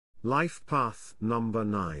Life path number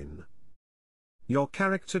 9. Your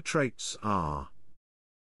character traits are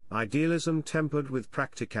idealism tempered with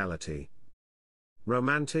practicality,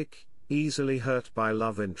 romantic, easily hurt by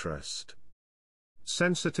love interest,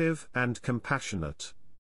 sensitive and compassionate,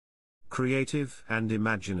 creative and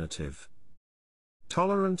imaginative,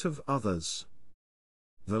 tolerant of others.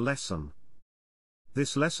 The lesson.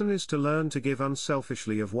 This lesson is to learn to give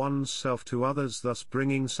unselfishly of one's self to others, thus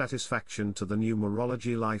bringing satisfaction to the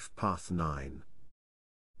numerology life path 9.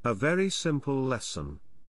 A very simple lesson.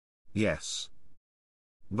 Yes.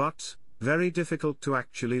 But, very difficult to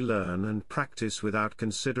actually learn and practice without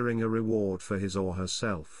considering a reward for his or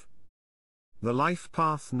herself. The life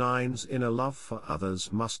path 9's inner love for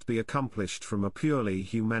others must be accomplished from a purely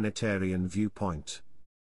humanitarian viewpoint.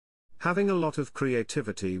 Having a lot of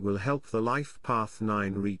creativity will help the life path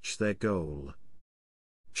 9 reach their goal.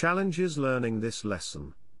 Challenge is learning this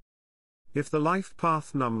lesson. If the life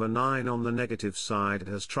path number 9 on the negative side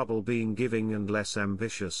has trouble being giving and less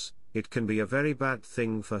ambitious, it can be a very bad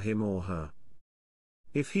thing for him or her.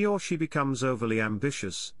 If he or she becomes overly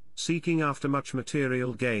ambitious, seeking after much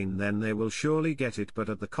material gain, then they will surely get it, but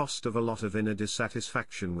at the cost of a lot of inner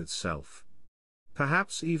dissatisfaction with self.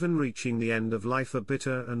 Perhaps even reaching the end of life a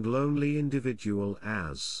bitter and lonely individual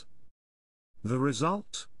as the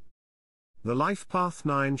result. The life path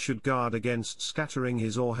 9 should guard against scattering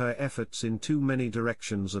his or her efforts in too many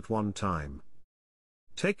directions at one time.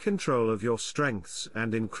 Take control of your strengths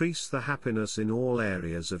and increase the happiness in all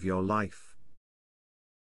areas of your life.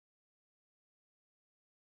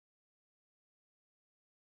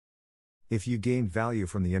 If you gained value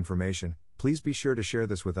from the information, please be sure to share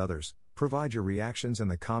this with others, provide your reactions in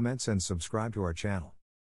the comments, and subscribe to our channel.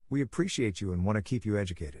 We appreciate you and want to keep you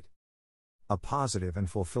educated. A positive and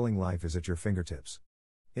fulfilling life is at your fingertips.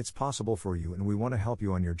 It's possible for you, and we want to help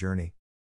you on your journey.